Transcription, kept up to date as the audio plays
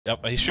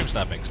Yep, he's stream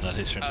snapping, so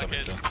he's stream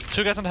snapping too.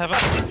 Two guys in heaven.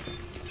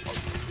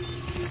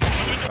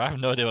 I have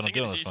no idea what I'm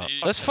doing this map.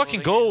 Let's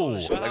fucking go! I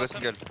go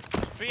single.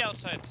 3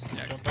 outside.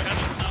 Yeah, Jump back.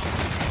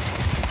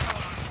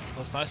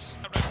 That's nice.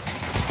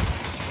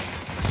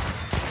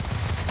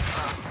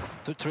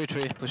 3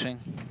 pushing.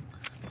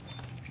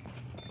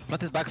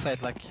 Plant his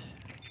backside like.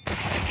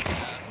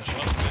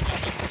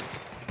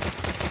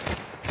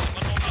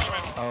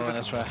 Oh,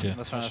 that's right. Okay.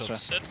 That's right. That's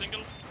right. Dead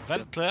single.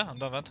 Vent clear, I'm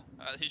done vent.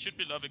 He should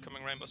be lobby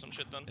coming ramp or some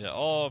shit then. Yeah,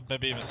 or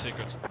maybe even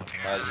secret.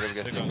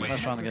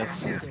 Nice round,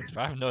 guys.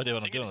 I have no idea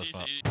what I'm doing this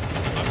map.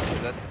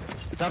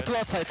 There are two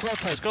outside.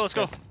 Let's go, let's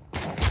go.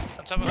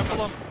 Let's have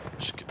a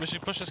We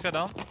should push this guy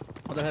down.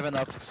 Other heaven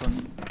up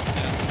soon.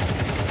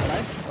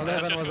 Nice. Other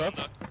heaven was up.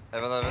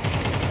 Heaven.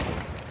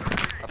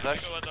 A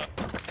flash.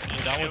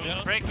 Down with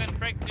you. Break.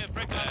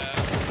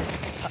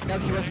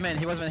 Guys, he was main.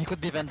 He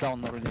could be vent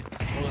down already.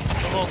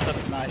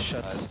 Nice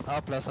shots.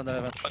 Up plus under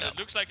heaven. But it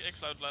looks like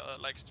xCloud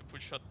likes to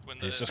push shot when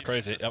He's just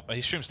crazy. Yep,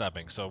 he's stream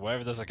snapping, so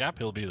wherever there's a gap,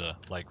 he'll be there.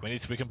 Like, we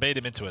can bait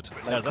him into it.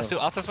 Guys, let's do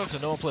outside smoke so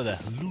no one play there.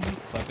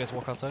 5 guys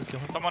walk outside, kill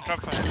him. Someone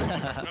drop fire.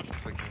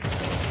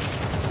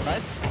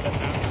 Nice.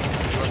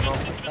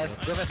 Nice.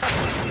 Go back.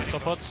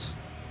 Top pots.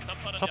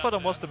 Top pot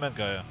and what's the main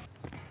guy?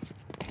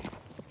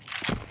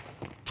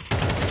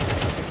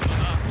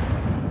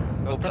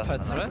 Go top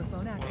heads, right?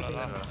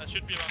 That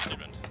should be around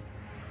event.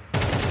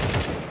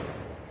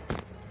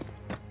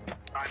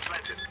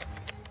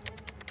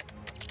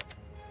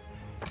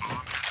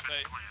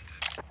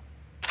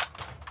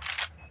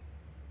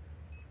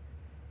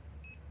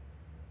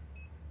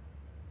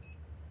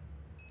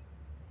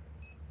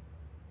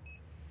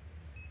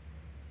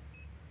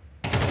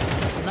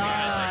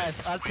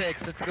 Nice. I'll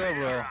take. Let's go,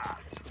 bro.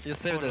 You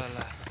saved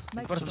us.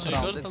 First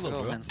round. Let's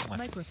go, man.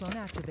 Microphone Not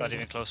activated.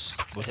 even close.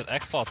 Was it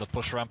xCloud that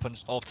pushed ramp and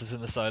opted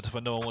in the side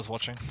when no one was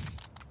watching?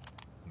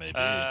 Maybe.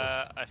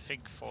 I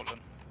think Fallen.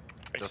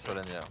 Just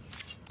fallen, yeah.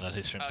 That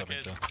he streams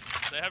something too.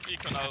 They have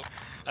recon now.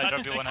 I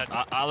drop you one head.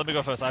 Let me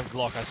go first. I have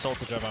Glock. I sold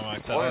to drive my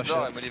mic. Oh, no,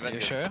 I'm only You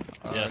vent. sure?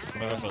 Yes,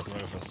 let me go first. Let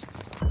me go first.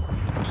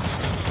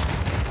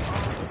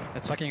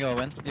 Let's fucking go,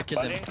 man. You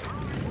killed him.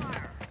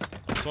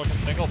 I'm smoking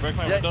single. Break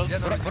my windows.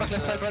 Brock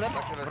left side, brother.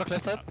 Brock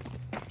left side.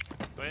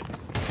 Wait.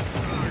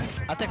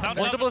 I'll take some.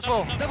 One double as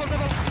well. Double.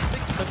 Double.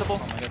 Oh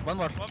my god, one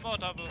more. One more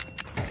double. Two.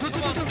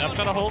 Yeah, I'm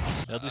trying to hold.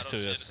 Yeah, I these don't two,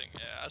 see yes. anything.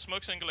 Yeah, I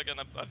smoke single again.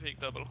 I peek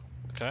double.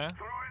 Okay.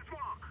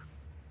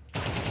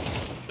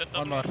 Dead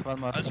One double.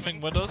 more. I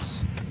think windows.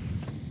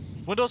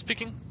 Windows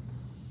peeking.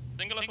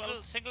 Single as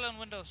well. Single on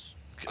windows.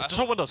 Just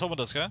hold windows,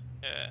 okay?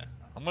 Yeah.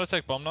 I'm gonna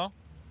take bomb now.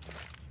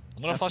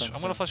 I'm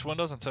gonna flash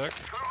windows and turret.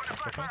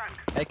 Okay.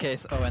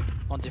 AK's Owen.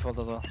 On default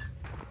as well.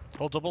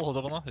 Hold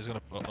double now. He's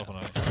gonna open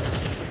it.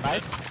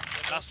 Nice.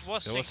 Last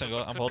was Yeah, single.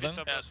 I'm Could be holding.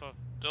 double as well.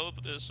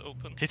 Double is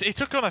open. He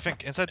took gun, I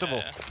think, inside double.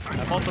 Yeah.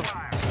 I'm on the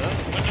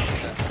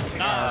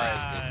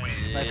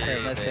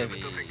stairs. Nice save.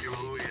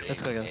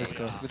 Let's go, guys. Let's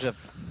go. Good job.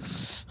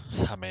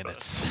 I mean,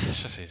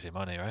 it's just easy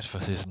money, right, for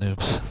these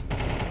noobs.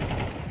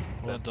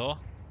 One door.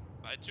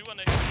 Right, 2 on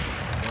A.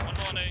 1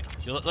 more on A.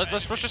 Yeah,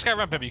 let's rush this guy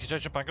ramp, maybe. You can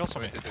change jump angles.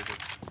 Okay.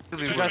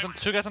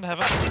 Two guys in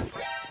heaven.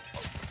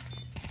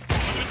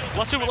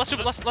 Let's do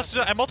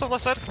it. I'm out of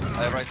left side.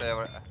 I have right.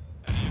 Yeah,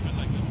 you can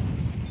like this.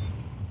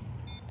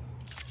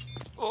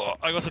 Oh,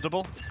 I got a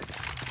double.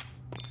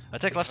 I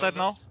take left side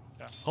now.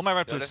 Yeah. Hold my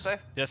right, You have please.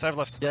 left side? Yes, I have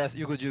left. Yes,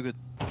 you good.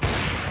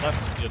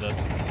 Left. You're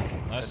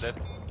dead. Nice. Dead.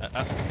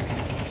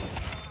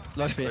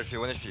 Low HP. 1 HP,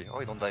 1 HP. Oh,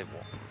 he don't die, bro.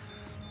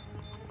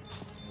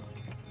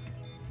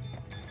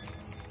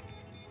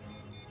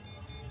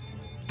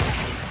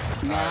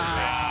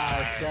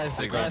 Nice, guys.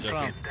 Big Nice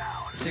round,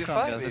 round. Sick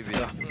round, guys. Let's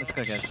go. Let's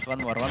go, guys.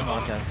 One more,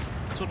 guys.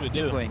 That's what we Keep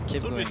do. going.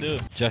 That's what we do.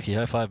 Jackie,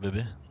 high five,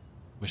 baby.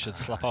 We should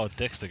slap our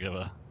dicks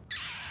together.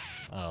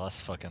 Oh,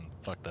 let's fucking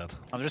fuck that.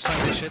 I'm just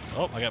trying this shit.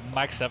 Oh, I got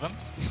Mike 7.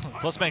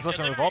 Close man,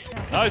 move up.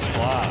 Nice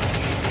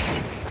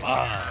flash.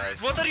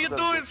 Nice. What are you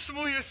doing,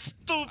 Smooya? You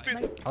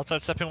stupid!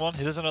 Outside stepping one.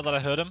 He doesn't know that I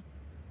heard him.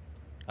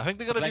 I think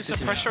they're gonna do Blank some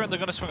city, pressure and they're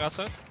gonna swing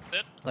outside.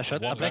 Nice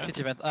shot. One I black guy.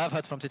 city vent. I have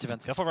heard from city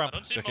vent. Careful I ramp.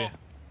 don't see Jackie. more.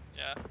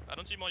 Yeah, I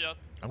don't see more yet.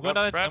 I'm going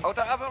down. Out, right.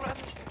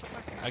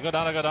 I go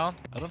down.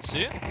 I don't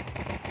see it.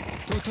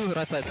 Two,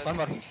 right side. One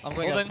more. I'm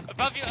going Holding. out.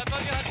 Above you,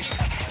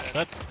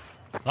 That's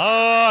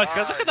nice,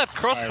 guys. Look at that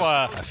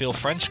crossfire. I feel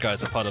French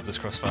guys are part of this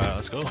crossfire.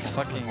 Let's go. Let's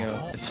fucking go.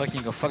 Let's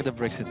fucking go. Fuck the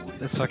Brexit.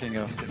 Let's fucking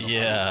go.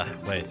 Yeah.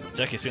 Wait,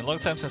 Jackie, it's been a long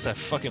time since I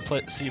fucking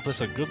see you play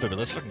so good, baby.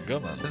 Let's fucking go,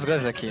 man. Let's go,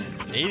 Zaki.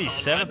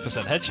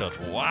 87%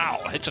 headshot.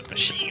 Wow, headshot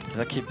machine.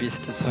 Zaki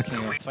beast. Let's fucking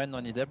go. It's fine, no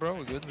need there, bro.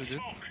 We're good.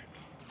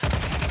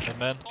 Hey,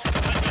 man.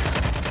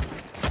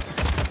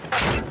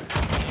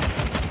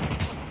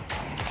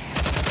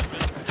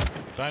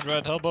 Blind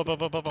red, help, up,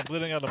 I'm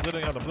bleeding out.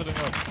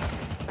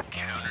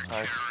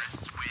 Nice.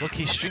 Look,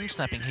 he's stream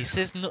snapping. He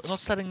says not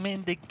starting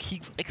main, they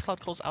keep xCloud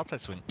calls outside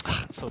swing.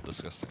 It's so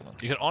disgusting, man.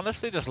 You can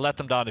honestly just let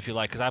them down if you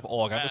like, because I have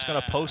AUG. I'm just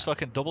gonna post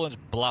fucking double and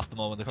just bluff them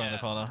all in the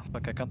corner.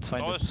 Fuck, I can't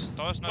find it.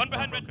 One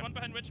behind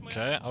ridge,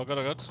 Okay, all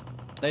good.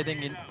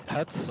 Nading in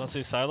hut. Don't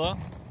see Silo.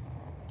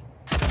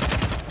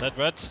 Dead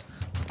red.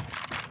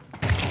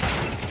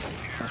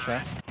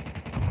 try.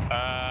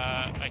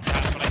 I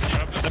can't, but I see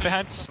Robin. They're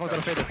behind. Smoke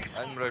that faded.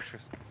 I'm low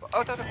shoes.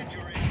 Oh, no. Dead.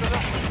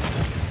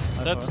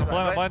 Nice I'm one.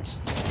 blind, I'm blind.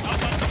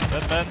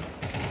 Dead man.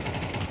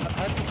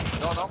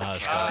 No, no.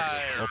 Nice,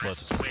 guys. Well played.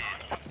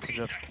 Good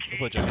job. Well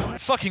played, Jackie.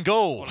 Let's fucking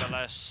go! Oh la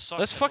la, suck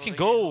Let's at fucking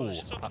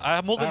holding go! it. I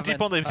have multiple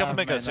deep on the cover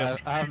me guys, yes.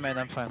 I have main,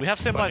 I'm fine. We have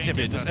same blind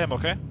TP, just aim,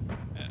 okay?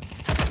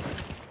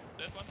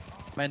 Dead one.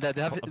 Main dead,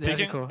 they have peeking.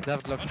 eco, they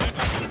have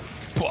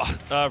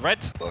Glocks. Red.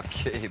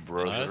 Okay,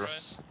 brother.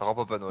 Nice. Ramp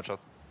open, watch out.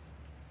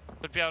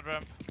 Could be out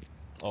ramp.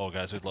 Oh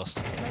guys, we've lost.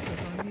 He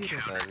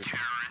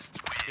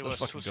Let's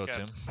was fucking too go,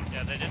 scared. team.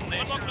 Yeah, they didn't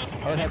nade you. I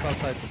would help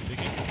outside.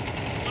 Peeking.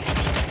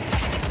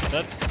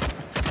 Dead.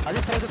 I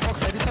just saw the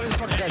smokes, guys.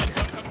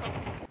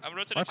 I'm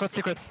rotating. One code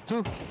secret.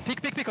 Two.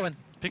 Peek, Owen.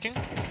 Peeking.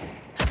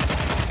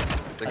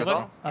 Take Nice us one.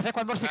 on. I think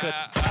one more secret.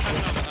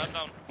 I'm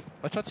down.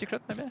 Watch out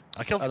secret, maybe?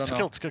 I killed, I don't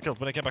know. killed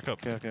when I came back up.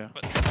 Okay.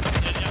 But yeah.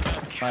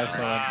 Nice,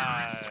 Owen.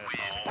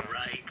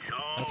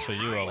 That's for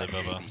you,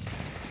 Alibaba.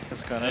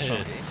 Let's go, nice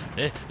one.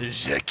 Hey,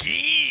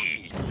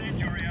 Jackie!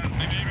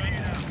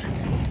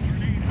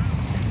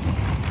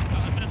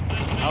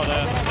 Out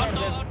there.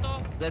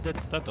 Dead.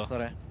 Dead though.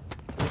 Sorry.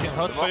 Peeking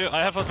hot for you.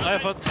 I have hot.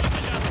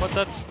 Hot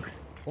dead.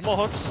 One more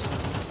hot.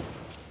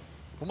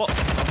 One more.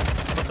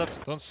 Hot dead.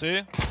 Don't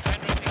see.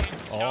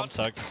 Oh, I'm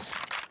tagged.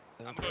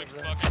 I'm going to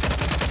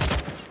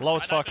fuck. Low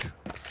as fuck.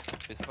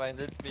 It's fine,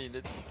 let me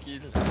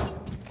kill.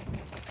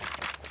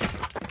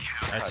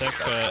 I take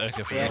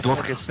AK for Yeah. you.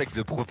 Don't respect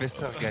the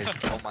professor, guys.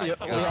 Oh my We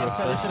are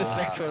so god.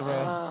 disrespectful, bro.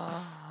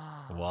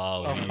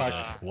 Wow, Oh we fuck.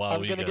 guys. Wow,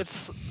 I'm we gonna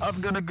guys.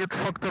 get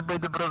fucked up by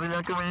the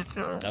Brazilian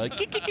community.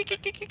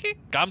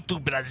 Come to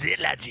Brazil,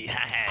 G.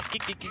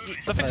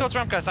 Nothing towards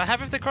ramp, guys. I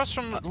have if they cross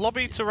from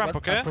lobby to ramp,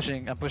 okay? I'm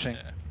pushing. Yeah,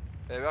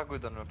 we are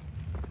good on ramp.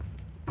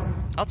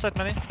 Outside,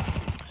 many.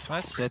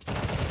 Nice. Dead.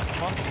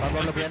 One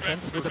more lobby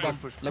entrance with the bomb.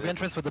 Lobby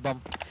entrance with the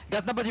bomb.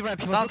 Got nobody ramp.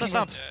 He was Sound, looking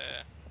sound.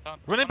 Yeah.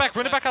 Running back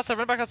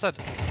outside.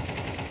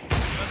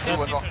 Hey,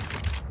 one more.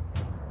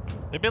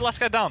 Maybe last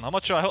guy down. I'm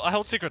not sure. I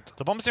hold secret.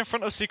 The bomb is in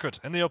front of secret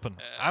in the open.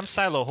 I'm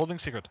silo holding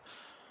secret.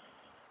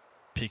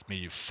 Peek me,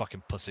 you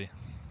fucking pussy.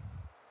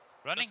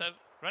 Running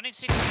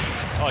secret.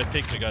 Oh, he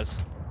peeked me,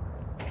 guys.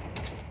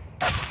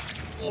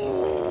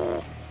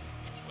 Wait.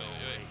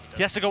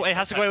 He has to go A.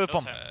 Has to go A with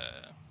bomb.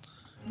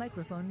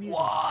 Microphone muted.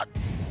 What?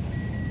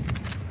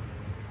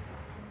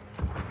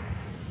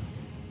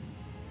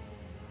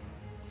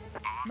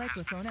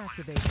 Microphone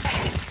activated.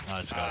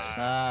 Nice, guys.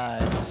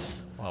 Nice.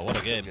 Wow, what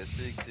a game. Okay,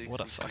 six,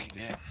 What a six, fucking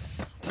game.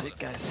 Sick,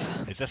 guys.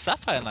 It's a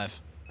sapphire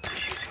knife.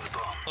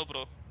 Oh,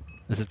 bro.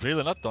 Is it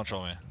really not? Don't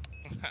show me.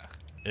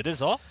 It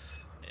is all?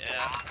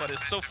 Yeah, but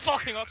it's so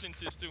fucking ugly in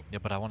CS2. Yeah,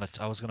 but I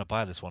was gonna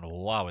buy this one.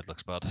 Wow, it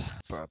looks bad.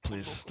 Bro,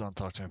 please don't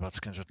talk to me about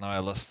skins right now. I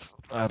lost,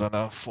 I don't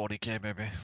know, 40k maybe.